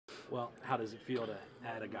Well, how does it feel to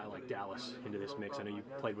add a guy like Dallas into this mix? I know you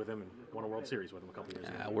played with him and won a World Series with him a couple years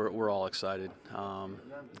ago. We're all excited.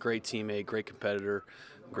 Great teammate, great competitor,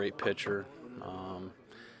 great pitcher.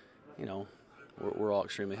 You know, we're all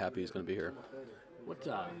extremely happy he's going to be here.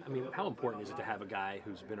 I mean, how important is it to have a guy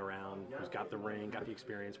who's been around, who's got the ring, got the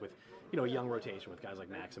experience with, a young rotation with guys like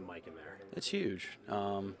Max and Mike in there? It's huge.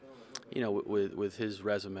 With his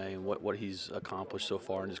resume and what he's accomplished so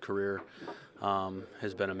far in his career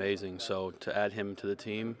has been amazing. So to add him to the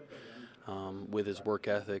team with his work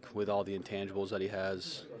ethic, with all the intangibles that he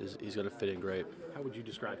has, he's going to fit in great. How would you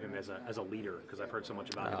describe him as a leader? Because I've heard so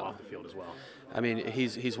much about him off the field as well. I mean,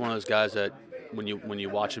 he's one of those guys that when you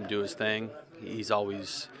watch him do his thing, he's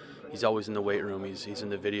always in the weight room. He's in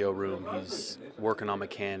the video room. He's working on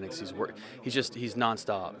mechanics. He's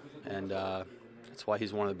nonstop, and that's why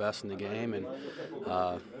he's one of the best in the game. And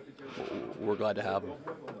we're glad to have him.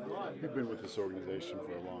 You've been with this organization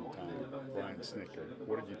for a long time. Brian Snicker,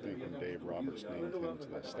 what did you think when Dave Roberts named him to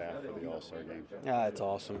the staff for the All-Star game? Yeah, it's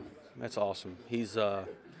awesome. That's awesome. He's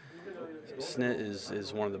Snit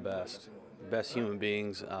is one of the best human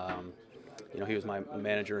beings. He was my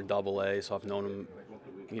manager in Double-A, so I've known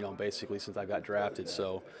him, basically since I got drafted.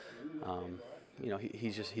 So,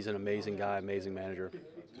 he's an amazing guy, amazing manager.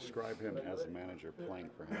 Describe him as a manager playing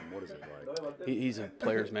for him. What is it like? He's a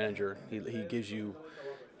player's manager. He gives you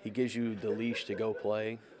the leash to go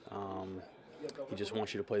play. He just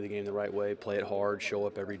wants you to play the game the right way, play it hard, show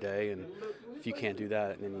up every day, and if you can't do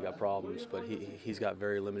that, then you got problems. But he's got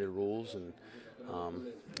very limited rules and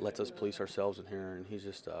lets us police ourselves in here, and he's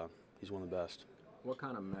one of the best. What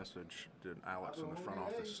kind of message did Alex and the front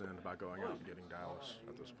office send by going out and getting Dallas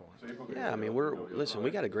at this point? Yeah, I mean,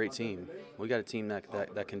 we got a great team. We got a team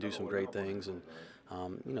that can do some great things, and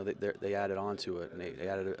they added on to it, and they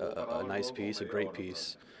added a nice piece, a great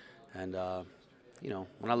piece, and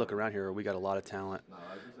when I look around here, we got a lot of talent.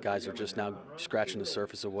 Guys are just now scratching the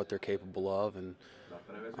surface of what they're capable of, and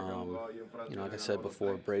like I said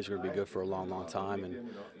before, Braves are going to be good for a long, long time,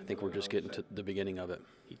 and I think we're just getting to the beginning of it.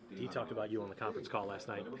 He talked about you on the conference call last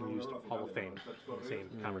night and used Hall of Fame in the same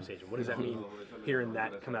conversation. What does that mean, hearing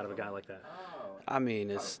that come out of a guy like that? I mean,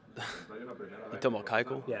 you talking about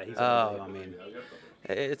Keuchel? Yeah, he's. I mean,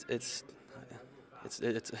 it's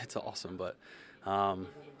awesome, but I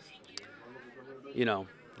don't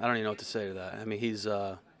even know what to say to that. I mean, he's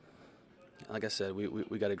like I said,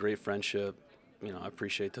 we got a great friendship. I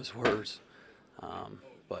appreciate those words,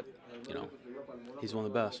 but he's one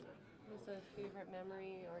of the best. What's a favorite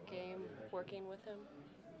memory or game working with him?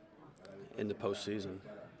 In the postseason,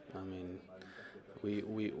 I mean,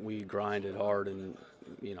 we grinded hard, and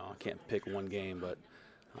I can't pick one game, but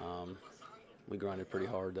we grinded pretty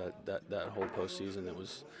hard that whole postseason. It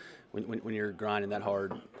was when you're grinding that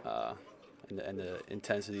hard and the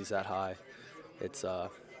intensity is that high, it's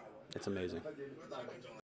amazing.